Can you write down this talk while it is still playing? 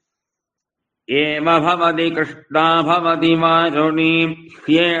एव भवति कृष्णा भवति वारुणी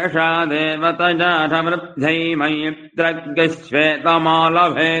ह्येषा देवतजाठवृद्ध्यै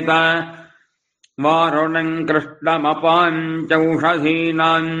मैत्रग्श्वेतमालभेत वारुणम्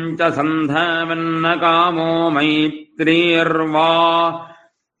कृष्णमपाञ्चौषधीनाम् च सन्धावन्न कामो मैत्रीर्वा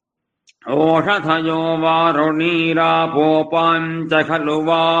ओषधयो वारुणीरापोपाञ्च खलु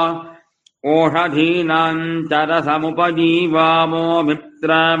वा ओषधीनाम् च रसमुपजीवामो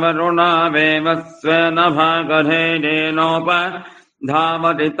मित्रावरुणावेव स्वेन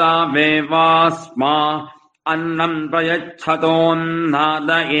भागधेनेनोपधावति तावेवास्मा अन्नम् प्रयच्छतोऽन्नाद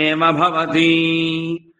एव भवति